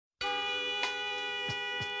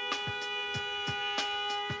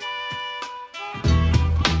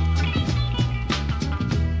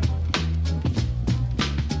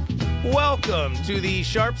Welcome to the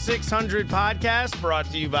Sharp 600 podcast brought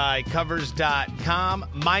to you by Covers.com.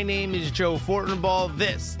 My name is Joe Fortenbaugh.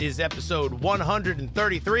 This is episode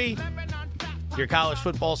 133, your college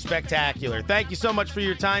football spectacular. Thank you so much for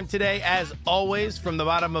your time today. As always, from the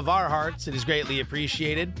bottom of our hearts, it is greatly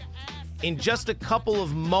appreciated. In just a couple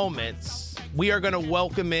of moments, we are going to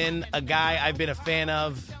welcome in a guy I've been a fan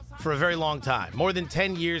of for a very long time. More than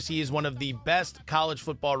 10 years, he is one of the best college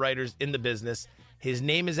football writers in the business. His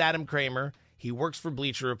name is Adam Kramer. He works for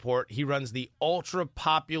Bleacher Report. He runs the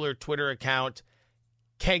ultra-popular Twitter account,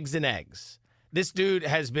 Kegs and Eggs. This dude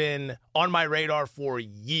has been on my radar for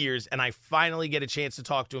years, and I finally get a chance to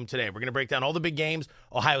talk to him today. We're going to break down all the big games,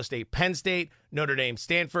 Ohio State, Penn State, Notre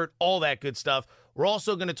Dame-Stanford, all that good stuff. We're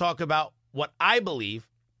also going to talk about what I believe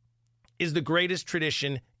is the greatest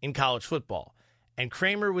tradition in college football. And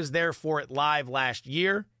Kramer was there for it live last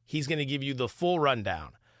year. He's going to give you the full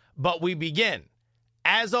rundown. But we begin,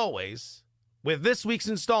 as always, with this week's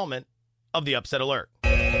installment of the Upset Alert.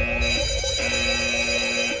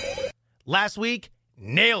 Last week,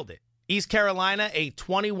 nailed it. East Carolina, a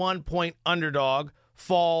 21-point underdog,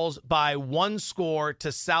 falls by one score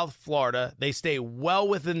to South Florida. They stay well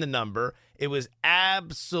within the number. It was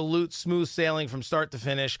absolute smooth sailing from start to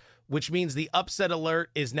finish, which means the Upset Alert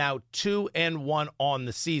is now 2-1 on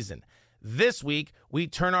the season. This week, we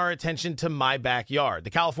turn our attention to my backyard.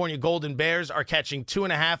 The California Golden Bears are catching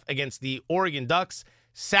 2.5 against the Oregon Ducks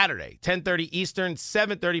Saturday, 10:30 Eastern,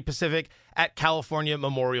 7:30 Pacific at California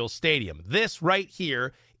Memorial Stadium. This right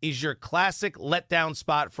here is your classic letdown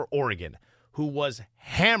spot for Oregon, who was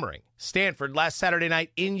hammering Stanford last Saturday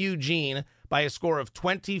night in Eugene by a score of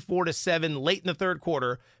 24-7 late in the third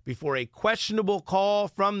quarter before a questionable call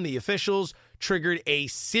from the officials triggered a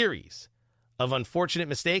series of unfortunate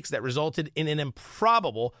mistakes that resulted in an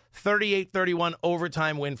improbable 38-31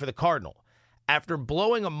 overtime win for the Cardinal. After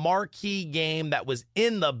blowing a marquee game that was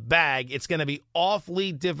in the bag, it's going to be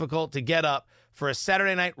awfully difficult to get up for a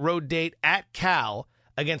Saturday night road date at Cal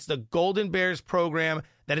against the Golden Bears program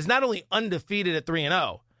that is not only undefeated at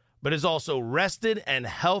 3-0, but is also rested and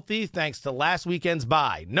healthy thanks to last weekend's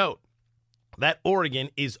bye. Note that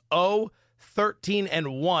Oregon is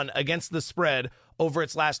 0-13-1 against the spread over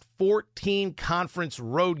its last 14 conference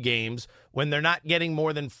road games when they're not getting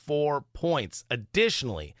more than 4 points.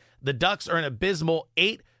 Additionally, the Ducks are an abysmal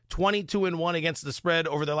 8-22-1 against the spread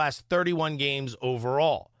over their last 31 games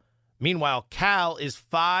overall. Meanwhile, Cal is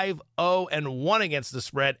 5-0-1 against the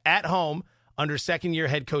spread at home under second-year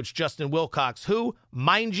head coach Justin Wilcox, who,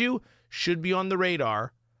 mind you, should be on the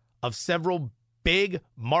radar of several big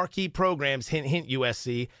marquee programs, hint, hint,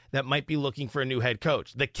 USC, that might be looking for a new head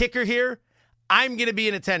coach. The kicker here, I'm going to be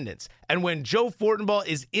in attendance. And when Joe Fortenbaugh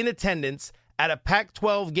is in attendance at a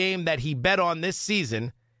Pac-12 game that he bet on this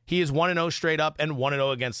season, he is 1-0 straight up and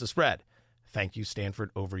 1-0 against the spread. Thank you,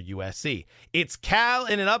 Stanford over USC. It's Cal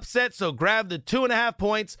in an upset, so grab the 2.5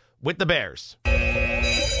 points with the Bears.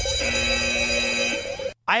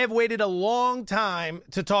 I have waited a long time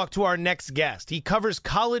to talk to our next guest. He covers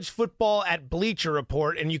college football at Bleacher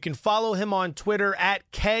Report, and you can follow him on Twitter at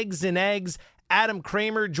Kegs and Eggs. Adam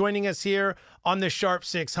Kramer joining us here on the Sharp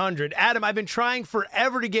 600. Adam, I've been trying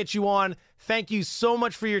forever to get you on. Thank you so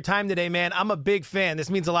much for your time today, man. I'm a big fan. This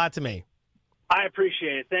means a lot to me. I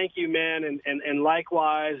appreciate it. Thank you, man, and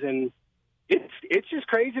likewise. And it's just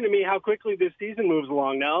crazy to me how quickly this season moves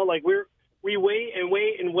along now. Like we wait and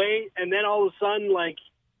wait and wait, and then all of a sudden, like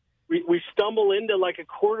we stumble into like a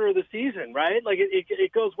quarter of the season, right? Like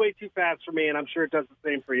it goes way too fast for me, and I'm sure it does the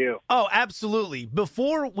same for you. Oh, absolutely.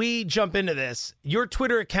 Before we jump into this, your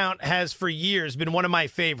Twitter account has for years been one of my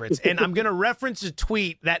favorites, and I'm going to reference a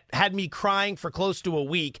tweet that had me crying for close to a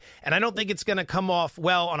week, and I don't think it's going to come off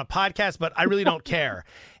well on a podcast, but I really don't care.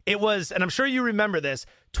 It was, and I'm sure you remember this,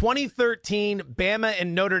 2013 Bama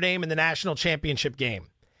and Notre Dame in the national championship game,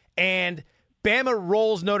 and Bama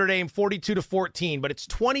rolls Notre Dame 42-14, but it's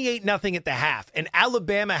 28-0 at the half, and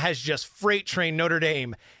Alabama has just freight trained Notre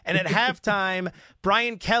Dame. And at halftime,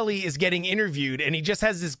 Brian Kelly is getting interviewed, and he just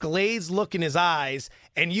has this glazed look in his eyes,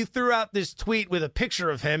 and you threw out this tweet with a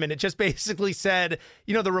picture of him, and it just basically said,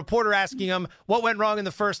 you know, the reporter asking him, what went wrong in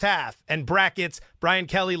the first half? And brackets, Brian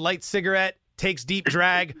Kelly, lights cigarette, takes deep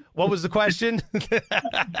drag. What was the question?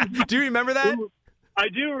 Do you remember that? I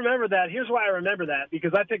do remember that. Here's why I remember that,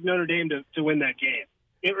 because I picked Notre Dame to win that game.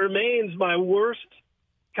 It remains my worst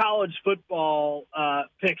college football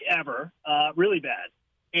pick ever, really bad.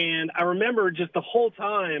 And I remember just the whole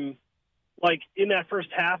time, like in that first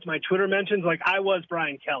half, my Twitter mentions, like I was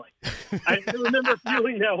Brian Kelly. I remember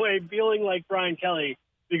feeling that way, feeling like Brian Kelly,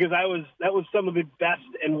 because that was some of the best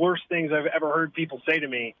and worst things I've ever heard people say to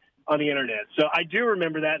me on the internet. So I do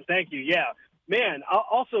remember that. Thank you. Yeah, man.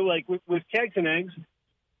 Also, like with kegs and eggs,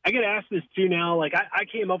 I get asked this too now. Like I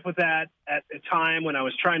came up with that at a time when I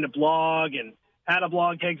was trying to blog and had a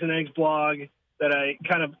blog, Kegs and Eggs blog, that I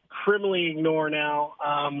kind of criminally ignore now.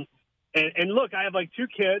 And look, I have like 2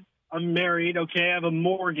 kids. I'm married. Okay. I have a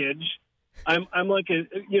mortgage. I'm like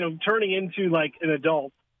turning into like an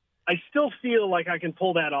adult. I still feel like I can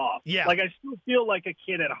pull that off. Yeah. Like I still feel like a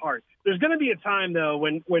kid at heart. There's going to be a time though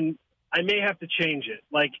when I may have to change it.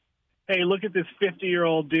 Like, hey, look at this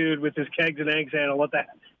 50-year-old dude with his Kegs and Eggs handle. What the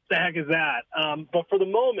heck is that? But for the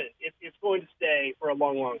moment, it's going to stay for a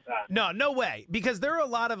long, long time. No way. Because there are a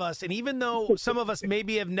lot of us, and even though some of us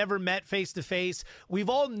maybe have never met face-to-face, we've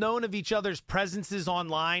all known of each other's presences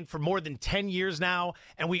online for more than 10 years now,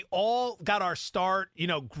 and we all got our start,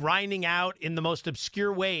 grinding out in the most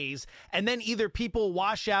obscure ways, and then either people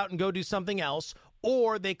wash out and go do something else,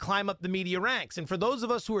 or they climb up the media ranks. And for those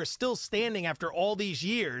of us who are still standing after all these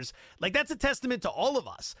years, like that's a testament to all of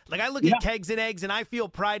us. Like I look at Kegs and Eggs and I feel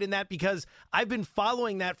pride in that because I've been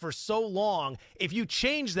following that for so long. If you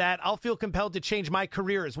change that, I'll feel compelled to change my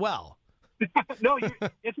career as well. No,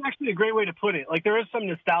 it's actually a great way to put it. Like there is some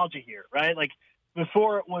nostalgia here, right? Like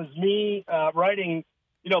before it was me writing,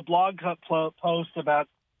 blog posts about,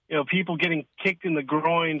 people getting kicked in the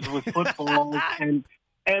groins with football and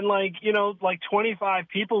like, 25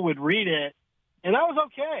 people would read it, and that was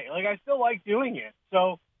okay. Like, I still like doing it.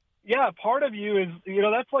 So, yeah, part of you is,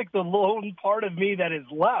 that's like the lone part of me that is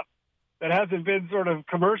left that hasn't been sort of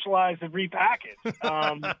commercialized and repackaged.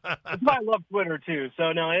 That's why I love Twitter, too.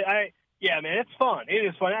 So, no, yeah, man, it's fun. It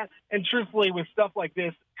is fun. And truthfully, with stuff like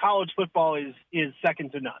this, college football is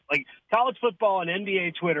second to none. Like, college football and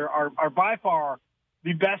NBA Twitter are by far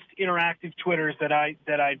the best interactive Twitters that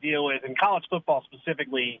I deal with, and college football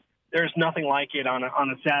specifically, there's nothing like it on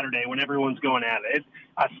a Saturday when everyone's going at it.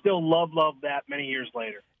 I still love that many years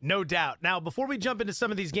later. No doubt. Now, before we jump into some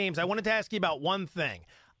of these games, I wanted to ask you about one thing.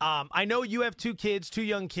 I know you have 2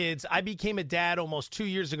 young kids. I became a dad almost 2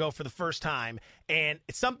 years ago for the first time, and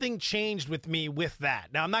something changed with me with that.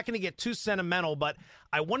 Now, I'm not going to get too sentimental, but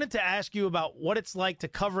I wanted to ask you about what it's like to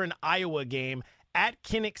cover an Iowa game at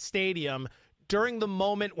Kinnick Stadium during the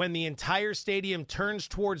moment when the entire stadium turns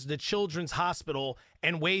towards the Children's Hospital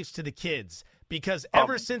and waves to the kids. Because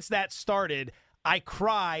ever since that started, I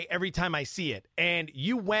cry every time I see it. And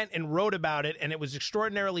you went and wrote about it, and it was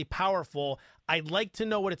extraordinarily powerful. I'd like to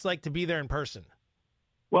know what it's like to be there in person.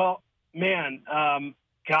 Well, man,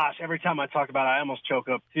 gosh, every time I talk about it, I almost choke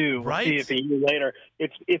up too. Right? We'll see if a year later.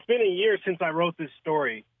 It's been a year since I wrote this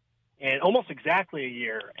story, and almost exactly a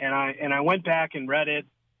year. And I went back and read it.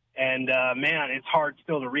 And, man, it's hard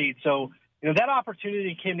still to read. So, that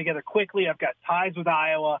opportunity came together quickly. I've got ties with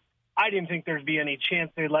Iowa. I didn't think there'd be any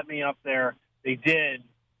chance they'd let me up there. They did.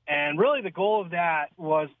 And really the goal of that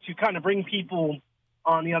was to kind of bring people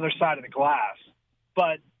on the other side of the glass.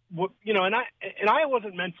 But, and I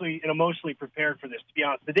wasn't mentally and emotionally prepared for this, to be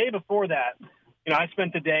honest. The day before that, I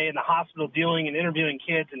spent the day in the hospital dealing and interviewing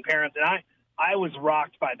kids and parents, and I was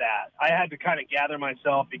rocked by that. I had to kind of gather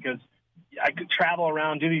myself because I could travel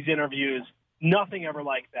around, do these interviews, nothing ever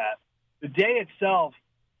like that. The day itself,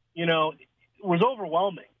 was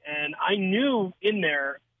overwhelming. And I knew in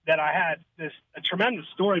there that I had a tremendous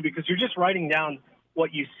story because you're just writing down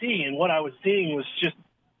what you see. And what I was seeing was just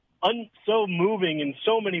so moving in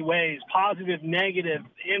so many ways, positive, negative,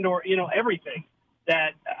 and or, everything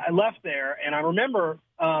that I left there. And I remember,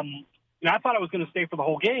 I thought I was going to stay for the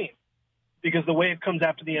whole game, because the wave comes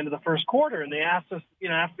after the end of the first quarter, and they asked us,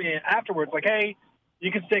 afterwards, like, hey,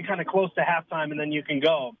 you can stay kind of close to halftime and then you can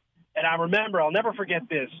go. And I remember, I'll never forget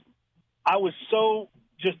this. I was so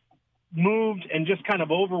just moved and just kind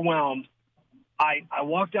of overwhelmed. I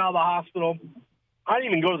walked out of the hospital. I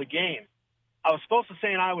didn't even go to the game. I was supposed to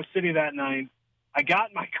stay in Iowa City that night. I got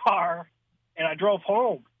in my car and I drove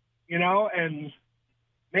home, and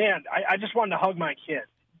man, I just wanted to hug my kids.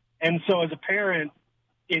 And so as a parent,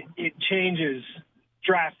 it changes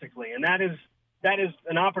drastically. And that is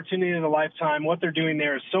an opportunity of a lifetime. What they're doing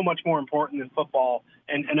there is so much more important than football.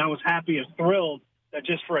 And I was happy and thrilled that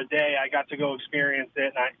just for a day I got to go experience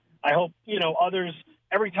it. And I hope, others,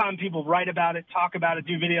 every time people write about it, talk about it,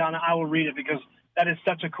 do video on it, I will read it, because that is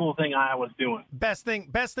such a cool thing Iowa's doing. Best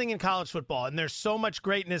thing in college football. And there's so much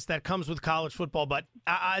greatness that comes with college football. But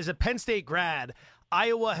as a Penn State grad,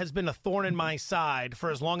 Iowa has been a thorn in my side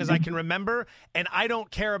for as long as I can remember, and I don't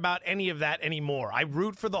care about any of that anymore. I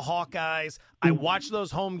root for the Hawkeyes. I watch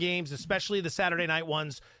those home games, especially the Saturday night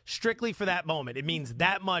ones, strictly for that moment. It means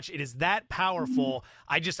that much. It is that powerful.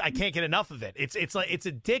 I can't get enough of it. It's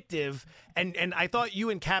addictive, and I thought you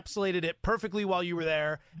encapsulated it perfectly while you were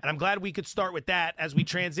there, and I'm glad we could start with that as we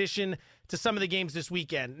transition to some of the games this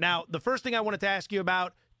weekend. Now, the first thing I wanted to ask you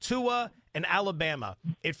about, Tua and Alabama.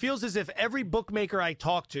 It feels as if every bookmaker I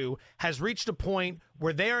talk to has reached a point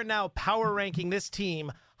where they are now power ranking this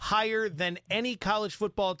team higher than any college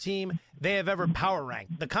football team they have ever power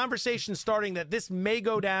ranked. The conversation starting that this may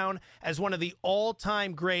go down as one of the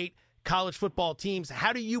all-time great college football teams.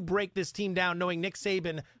 How do you break this team down knowing Nick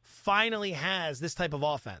Saban finally has this type of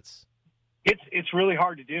offense? It's really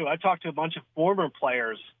hard to do. I talked to a bunch of former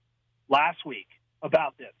players last week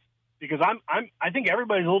about this, because I think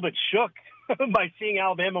everybody's a little bit shook by seeing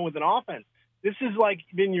Alabama with an offense. This is like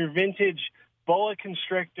been your vintage boa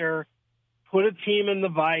constrictor, put a team in the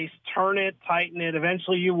vice, turn it, tighten it,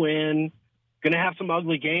 eventually you win. Going to have some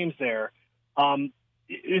ugly games there.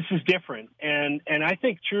 This is different. And I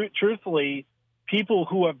think truthfully, people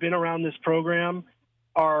who have been around this program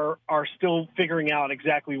are still figuring out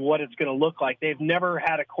exactly what it's going to look like. They've never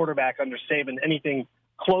had a quarterback under Saban anything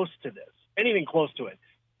close to this, anything close to it.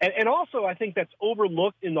 And also, I think that's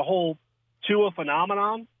overlooked in the whole Tua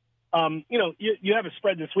phenomenon. You have a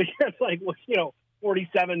spread this week that's like,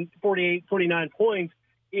 47, 48, 49 points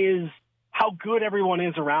is how good everyone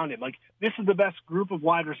is around him. Like, this is the best group of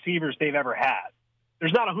wide receivers they've ever had.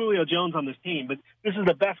 There's not a Julio Jones on this team, but this is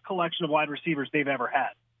the best collection of wide receivers they've ever had.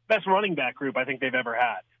 Best running back group I think they've ever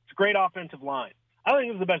had. It's a great offensive line. I don't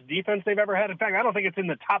think it's the best defense they've ever had. In fact, I don't think it's in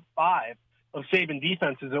the top 5 of Saban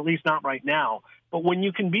defenses, at least not right now. But when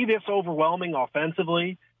you can be this overwhelming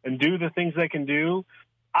offensively and do the things they can do,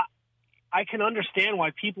 I can understand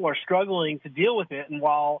why people are struggling to deal with it, and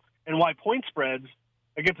why point spreads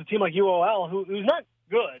against a team like UOL, who's not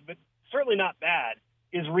good, but certainly not bad,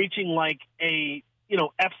 is reaching like a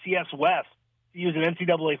FCS West, to use an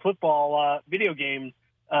NCAA football video game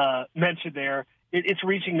mentioned there. It's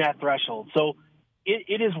reaching that threshold. So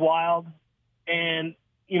it is wild, and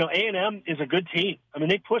A&M is a good team. I mean,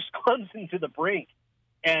 they pushed Clemson to the brink,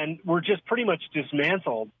 and were just pretty much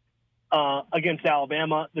dismantled against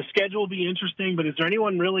Alabama. The schedule will be interesting, but is there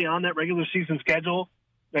anyone really on that regular season schedule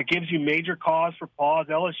that gives you major cause for pause?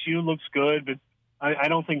 LSU looks good, but I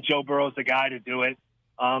don't think Joe Burrow's the guy to do it.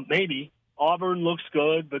 Maybe. Auburn looks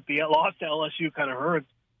good, but the loss to LSU kind of hurts.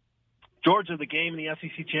 Georgia, the game in the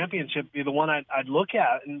SEC championship, be the one I'd look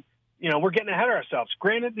at. And, we're getting ahead of ourselves.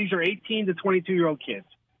 Granted, these are 18 to 22-year-old kids.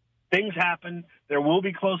 Things happen. There will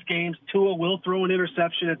be close games. Tua will throw an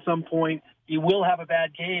interception at some point. He will have a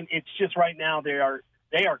bad game. It's just right now they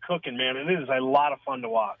are cooking, man, and it is a lot of fun to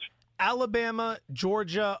watch. Alabama,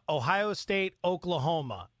 Georgia, Ohio State,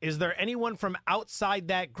 Oklahoma. Is there anyone from outside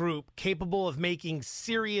that group capable of making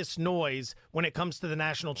serious noise when it comes to the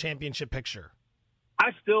national championship picture? I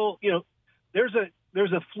still, there's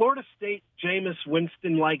a Florida State Jameis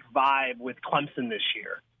Winston-like vibe with Clemson this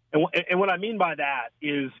year. And what I mean by that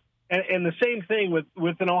is, and the same thing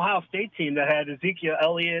with an Ohio State team that had Ezekiel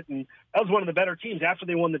Elliott, and that was one of the better teams after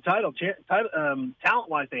they won the title,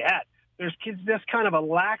 talent-wise they had. There's this kind of a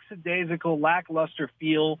lackadaisical, lackluster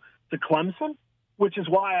feel to Clemson, which is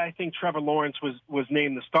why I think Trevor Lawrence was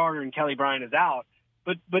named the starter and Kelly Bryant is out.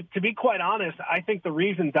 But to be quite honest, I think the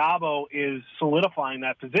reason Dabo is solidifying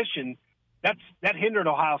that position, that hindered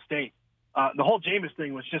Ohio State. The whole Jameis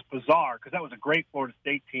thing was just bizarre because that was a great Florida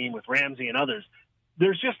State team with Ramsey and others.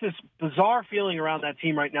 There's just this bizarre feeling around that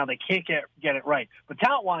team right now. They can't get it right. But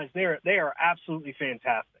talent-wise, they are absolutely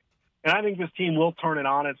fantastic. And I think this team will turn it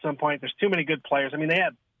on at some point. There's too many good players. I mean, they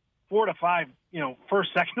had 4 to 5, first,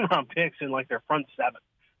 second-round picks in, like, their front 7.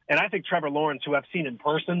 And I think Trevor Lawrence, who I've seen in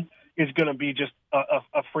person, is going to be just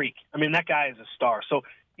a freak. I mean, that guy is a star. So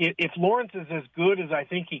if Lawrence is as good as I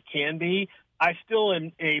think he can be, I still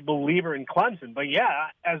am a believer in Clemson. But, yeah,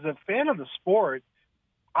 as a fan of the sport,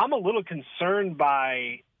 I'm a little concerned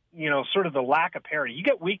by, sort of the lack of parity. You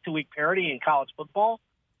get week-to-week parity in college football,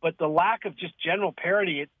 but the lack of just general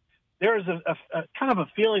parity, there is a kind of a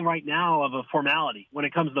feeling right now of a formality when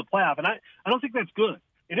it comes to the playoff, and I don't think that's good.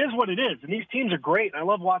 It is what it is, and these teams are great, and I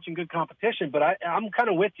love watching good competition, but I'm kind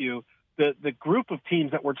of with you. The group of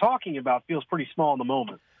teams that we're talking about feels pretty small in the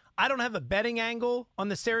moment. I don't have a betting angle on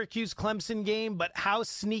the Syracuse-Clemson game, but how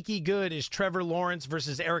sneaky good is Trevor Lawrence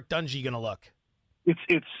versus Eric Dungey going to look?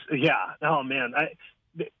 It's yeah. Oh, man.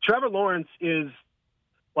 Trevor Lawrence is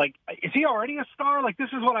he already a star? Like, this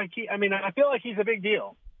is what I feel like he's a big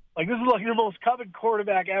deal. Like, this is like the most coveted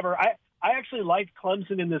quarterback ever. I actually liked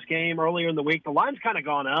Clemson in this game earlier in the week. The line's kind of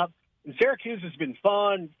gone up, and Syracuse has been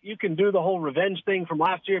fun. You can do the whole revenge thing from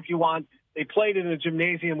last year if you want. They played in a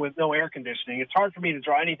gymnasium with no air conditioning. It's hard for me to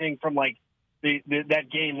draw anything from like that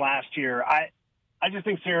game last year. I just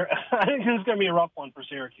think I think this is going to be a rough one for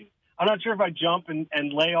Syracuse. I'm not sure if I jump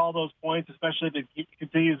and lay all those points, especially if it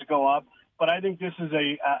continues to go up. But I think this is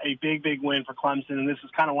a big, big win for Clemson, and this is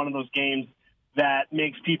kind of one of those games that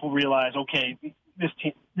makes people realize, okay, this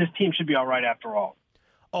team should be all right after all.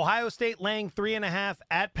 Ohio State laying 3.5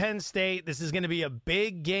 at Penn State. This is going to be a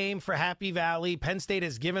big game for Happy Valley. Penn State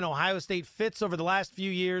has given Ohio State fits over the last few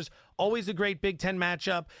years. Always a great Big Ten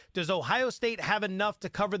matchup. Does Ohio State have enough to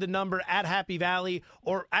cover the number at Happy Valley?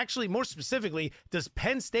 Or actually, more specifically, does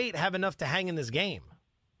Penn State have enough to hang in this game?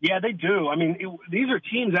 Yeah, they do. I mean, these are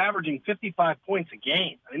teams averaging 55 points a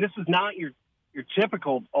game. I mean, this is not your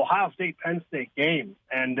typical Ohio State-Penn State game.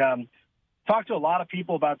 And talked to a lot of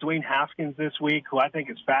people about Dwayne Haskins this week, who I think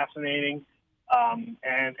is fascinating.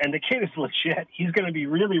 And the kid is legit. He's going to be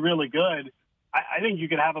really, really good. I think you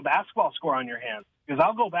could have a basketball score on your hands. Because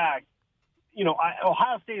I'll go back.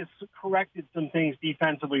 Ohio State has corrected some things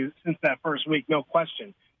defensively since that first week, no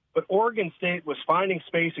question. But Oregon State was finding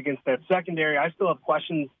space against that secondary. I still have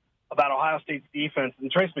questions about Ohio State's defense.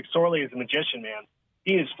 And Trace McSorley is a magician, man.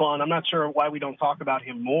 He is fun. I'm not sure why we don't talk about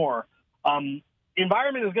him more.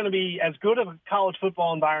 Environment is going to be as good of a college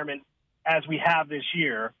football environment as we have this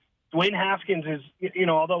year. Dwayne Haskins is,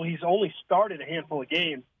 although he's only started a handful of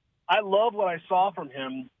games, I love what I saw from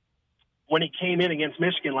him when he came in against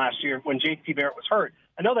Michigan last year when J.T. Barrett was hurt.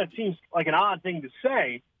 I know that seems like an odd thing to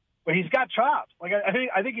say, but he's got chops. Like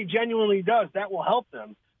I think he genuinely does. That will help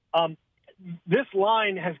them. This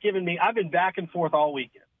line has given me – I've been back and forth all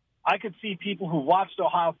weekend. I could see people who watched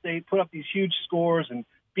Ohio State put up these huge scores and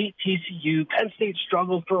beat TCU. Penn State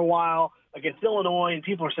struggled for a while against Illinois, and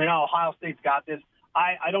people are saying, oh, Ohio State's got this.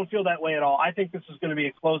 I don't feel that way at all. I think this is going to be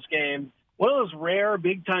a close game. One of those rare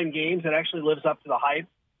big-time games that actually lives up to the hype.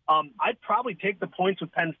 I'd probably take the points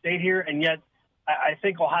with Penn State here, and yet I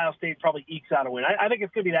think Ohio State probably ekes out a win. I think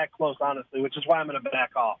it's going to be that close, honestly, which is why I'm going to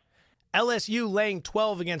back off. LSU laying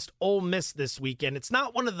 12 against Ole Miss this weekend. It's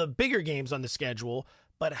not one of the bigger games on the schedule,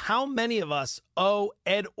 but how many of us owe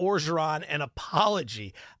Ed Orgeron an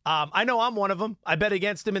apology? I know I'm one of them. I bet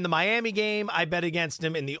against him in the Miami game. I bet against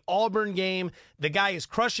him in the Auburn game. The guy is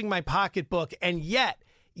crushing my pocketbook, and yet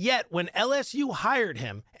when LSU hired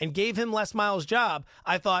him and gave him Les Miles' job,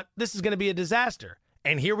 I thought this is going to be a disaster.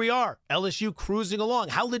 And here we are, LSU cruising along.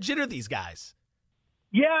 How legit are these guys?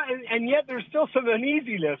 Yeah, and yet there's still some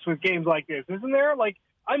uneasiness with games like this, isn't there? Like,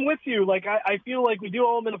 I'm with you. Like, I feel like we do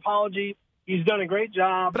owe him an apology. He's done a great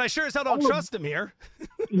job. But I sure as hell don't trust him here.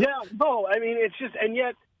 Yeah, no, I mean, it's just, and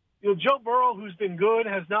yet, Joe Burrow, who's been good,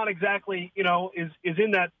 has not exactly, is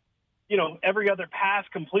in that, every other pass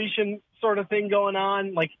completion sort of thing going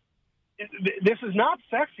on. Like, this is not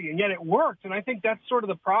sexy, and yet it worked. And I think that's sort of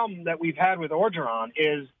the problem that we've had with Orgeron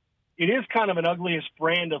is it is kind of an ugliest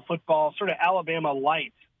brand of football, sort of Alabama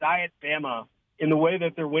light, Diet Bama, in the way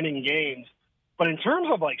that they're winning games. But in terms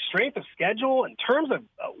of, like, strength of schedule, in terms of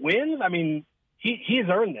wins, I mean, he's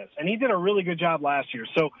earned this, and he did a really good job last year.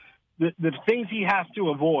 So the things he has to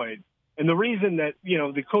avoid, and the reason that,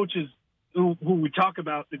 the coaches who we talk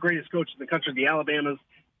about, the greatest coaches in the country, the Alabamas,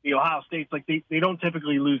 the Ohio States, like they don't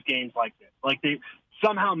typically lose games like this. Like they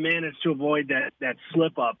somehow manage to avoid that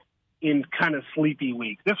slip up in kind of sleepy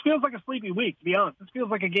weeks. This feels like a sleepy week, to be honest. This feels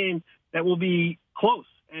like a game that will be close.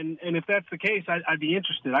 And if that's the case, I'd be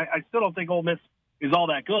interested. I still don't think Ole Miss is all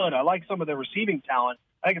that good. I like some of their receiving talent.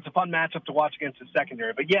 I think it's a fun matchup to watch against the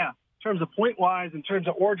secondary. But yeah, in terms of point-wise, in terms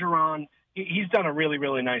of Orgeron, he's done a really,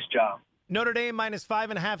 really nice job. Notre Dame minus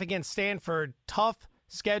 5.5 against Stanford. Tough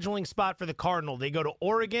scheduling spot for the Cardinal. They go to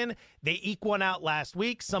Oregon. They eke one out last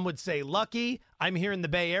week. Some would say lucky. I'm here in the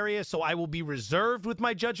Bay Area, so I will be reserved with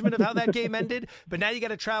my judgment of how that game ended. But now you got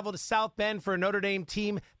to travel to South Bend for a Notre Dame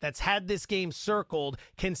team that's had this game circled.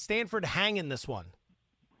 Can Stanford hang in this one?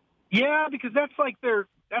 Yeah, because that's like their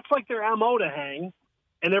MO to hang,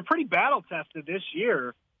 and they're pretty battle tested this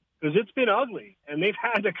year because it's been ugly, and they've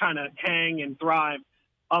had to kind of hang and thrive.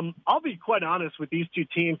 I'll be quite honest with these two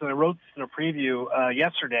teams, and I wrote this in a preview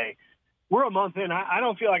yesterday. We're a month in. I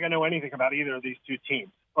don't feel like I know anything about either of these two teams.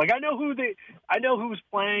 Like I know who's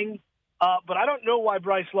playing, but I don't know why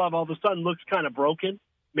Bryce Love all of a sudden looks kind of broken.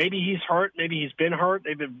 Maybe he's hurt. Maybe he's been hurt.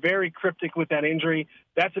 They've been very cryptic with that injury.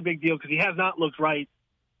 That's a big deal because he has not looked right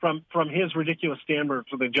from his ridiculous standard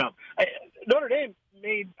for the jump. Notre Dame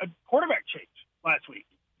made a quarterback change last week,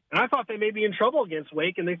 and I thought they may be in trouble against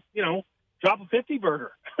Wake, and they drop a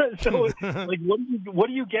 50-burger. So, like, what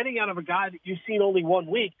are you getting out of a guy that you've seen only 1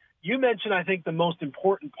 week? you mentioned, I think, the most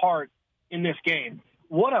important part in this game.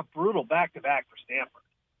 What a brutal back-to-back for Stanford.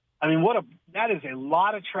 I mean, that is a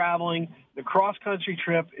lot of traveling. The cross-country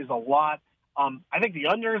trip is a lot. I think the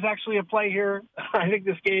under is actually a play here. I think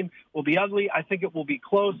this game will be ugly. I think it will be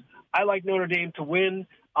close. I like Notre Dame to win,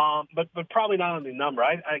 but probably not on the number.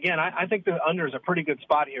 I think the under is a pretty good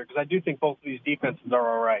spot here because I do think both of these defenses are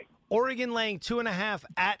all right. Oregon laying 2.5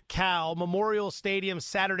 at Cal, Memorial Stadium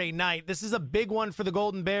Saturday night. This is a big one for the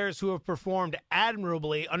Golden Bears, who have performed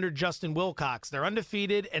admirably under Justin Wilcox. They're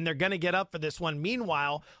undefeated, and they're going to get up for this one.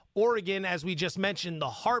 Meanwhile, Oregon, as we just mentioned, the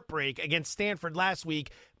heartbreak against Stanford last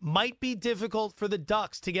week, might be difficult for the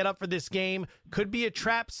Ducks to get up for this game. Could be a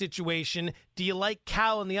trap situation. Do you like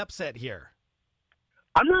Cal in the upset here?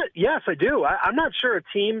 Yes, I do. I'm not sure a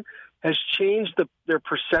team has changed their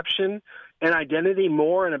perception and identity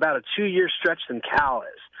more in about a 2-year stretch than Cal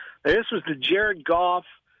is. Now, this was the Jared Goff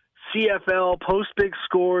CFL, post big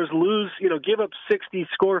scores, lose, give up 60,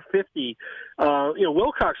 score 50.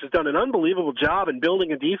 Wilcox has done an unbelievable job in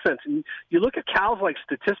building a defense. And you look at Cal's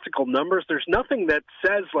statistical numbers. There's nothing that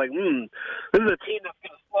says this is a team that's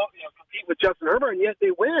going to compete with Justin Herbert, and yet they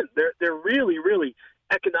win. They're really, really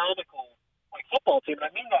economical football team, and I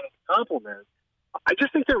mean that as a compliment. I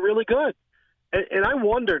just think they're really good. And I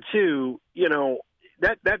wonder, too,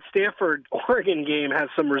 that Stanford-Oregon game has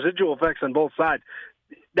some residual effects on both sides.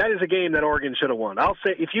 That is a game that Oregon should have won. I'll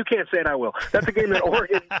say, if you can't say it, I will. That's a game that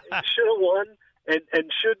Oregon should have won and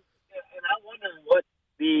I wonder what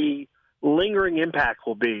the lingering impact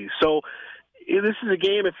will be. So this is a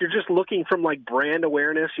game, if you're just looking from brand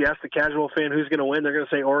awareness, you ask the casual fan who's going to win, they're going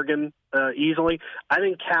to say Oregon easily. I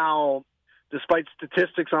think Cal, despite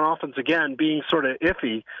statistics on offense, again, being sort of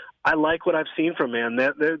iffy, I like what I've seen from them.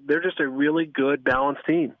 They're just a really good, balanced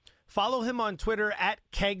team. Follow him on Twitter at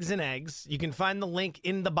Kegs and Eggs. You can find the link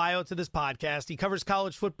in the bio to this podcast. He covers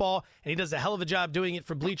college football, and he does a hell of a job doing it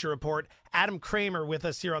for Bleacher Report. Adam Kramer with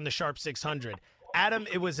us here on the Sharp 600. Adam,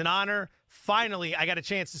 it was an honor. Finally, I got a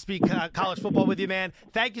chance to speak college football with you, man.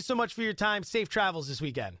 Thank you so much for your time. Safe travels this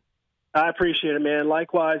weekend. I appreciate it, man.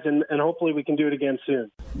 Likewise, and hopefully we can do it again soon.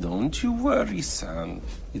 Don't you worry, son.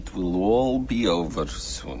 It will all be over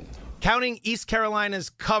soon. Counting East Carolina's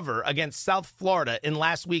cover against South Florida in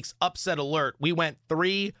last week's upset alert, we went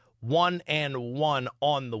 3-1-1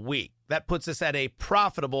 on the week. That puts us at a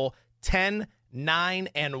profitable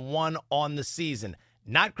 10-9-1 on the season.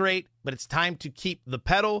 Not great, but it's time to keep the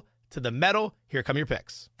pedal to the metal. Here come your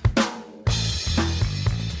picks.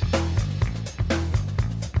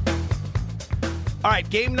 All right,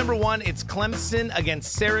 game number 1, it's Clemson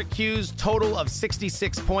against Syracuse, total of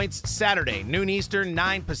 66 points, Saturday, noon Eastern,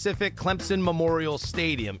 9 Pacific, Clemson Memorial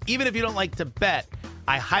Stadium. Even if you don't like to bet,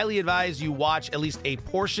 I highly advise you watch at least a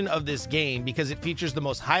portion of this game because it features the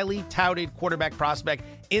most highly touted quarterback prospect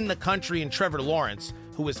in the country in Trevor Lawrence,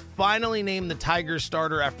 who was finally named the Tigers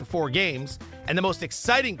starter after 4 games, and the most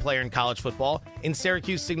exciting player in college football in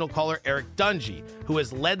Syracuse signal caller Eric Dungey, who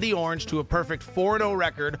has led the Orange to a perfect 4-0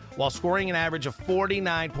 record while scoring an average of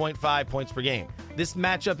 49.5 points per game. This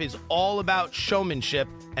matchup is all about showmanship,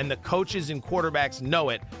 and the coaches and quarterbacks know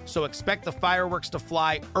it, so expect the fireworks to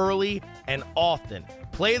fly early and often.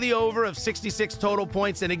 Play the over of 66 total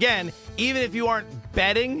points, and again, even if you aren't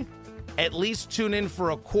betting, at least tune in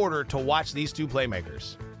for a quarter to watch these two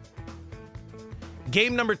playmakers.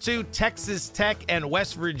 Game number 2, Texas Tech and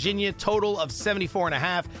West Virginia, total of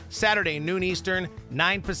 74.5, Saturday, noon Eastern,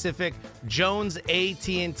 9 Pacific, Jones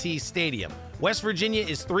AT&T Stadium. West Virginia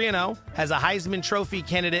is 3-0, has a Heisman Trophy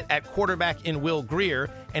candidate at quarterback in Will Grier,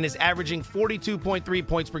 and is averaging 42.3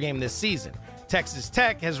 points per game this season. Texas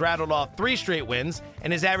Tech has rattled off 3 straight wins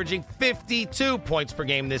and is averaging 52 points per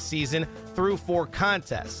game this season through 4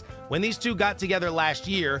 contests. When these two got together last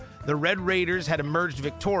year, the Red Raiders had emerged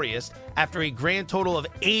victorious after a grand total of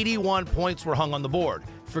 81 points were hung on the board.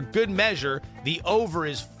 For good measure, the over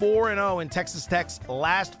is 4-0 in Texas Tech's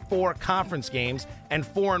last 4 conference games and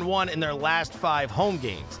 4-1 in their last 5 home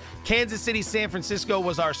games. Kansas City, San Francisco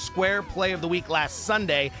was our square play of the week last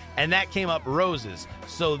Sunday, and that came up roses.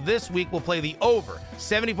 So this week we'll play the over,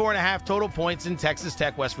 74.5 total points in Texas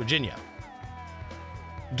Tech, West Virginia.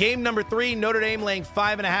 Game number 3, Notre Dame laying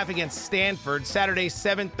 5.5 against Stanford, Saturday,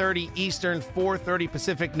 7:30 Eastern, 4:30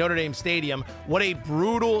 Pacific, Notre Dame Stadium. What a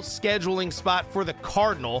brutal scheduling spot for the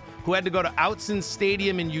Cardinal, who had to go to Outson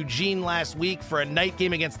Stadium in Eugene last week for a night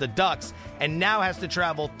game against the Ducks, and now has to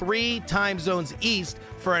travel 3 time zones east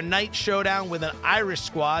for a night showdown with an Irish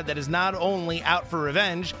squad that is not only out for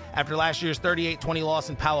revenge after last year's 38-20 loss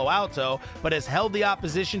in Palo Alto, but has held the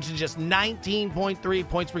opposition to just 19.3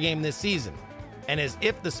 points per game this season. And as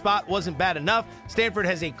if the spot wasn't bad enough, Stanford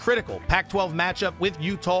has a critical Pac-12 matchup with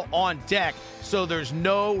Utah on deck, so there's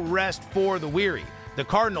no rest for the weary. The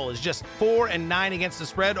Cardinal is just 4-9 against the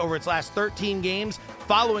spread over its last 13 games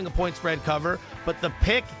following a point spread cover, but the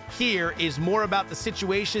pick here is more about the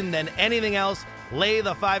situation than anything else. Lay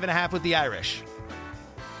the 5.5 with the Irish.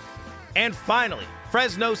 And finally,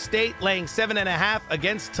 Fresno State laying 7.5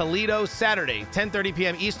 against Toledo Saturday, 10:30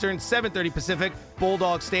 p.m. Eastern, 7:30 Pacific,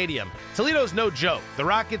 Bulldog Stadium. Toledo's no joke. The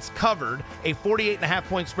Rockets covered a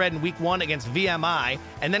 48.5-point spread in Week 1 against VMI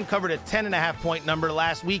and then covered a 10.5-point number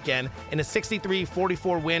last weekend in a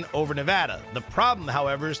 63-44 win over Nevada. The problem,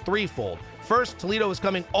 however, is threefold. First, Toledo is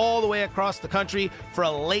coming all the way across the country for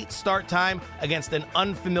a late start time against an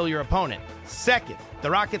unfamiliar opponent. Second, the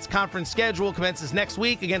Rockets' conference schedule commences next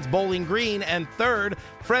week against Bowling Green. And third,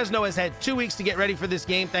 Fresno has had 2 weeks to get ready for this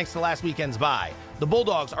game thanks to last weekend's bye. The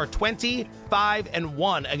Bulldogs are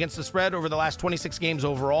 25-1 against the spread over the last 26 games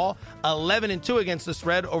overall, 11-2 against the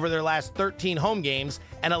spread over their last 13 home games,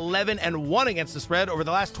 and 11-1 against the spread over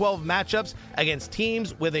the last 12 matchups against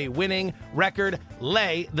teams with a winning record.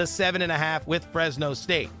 Lay the 7.5 with Fresno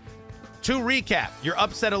State. To recap, your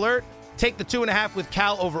upset alert: take the 2.5 with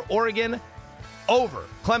Cal over Oregon. Over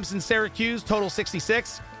Clemson-Syracuse, total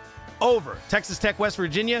 66. Over Texas Tech, West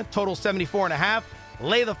Virginia, total 74.5.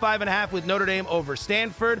 Lay the 5.5 with Notre Dame over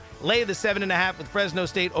Stanford. Lay the 7.5 with Fresno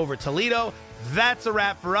State over Toledo. That's a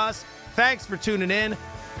wrap for us. Thanks for tuning in.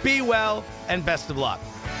 Be well and best of luck.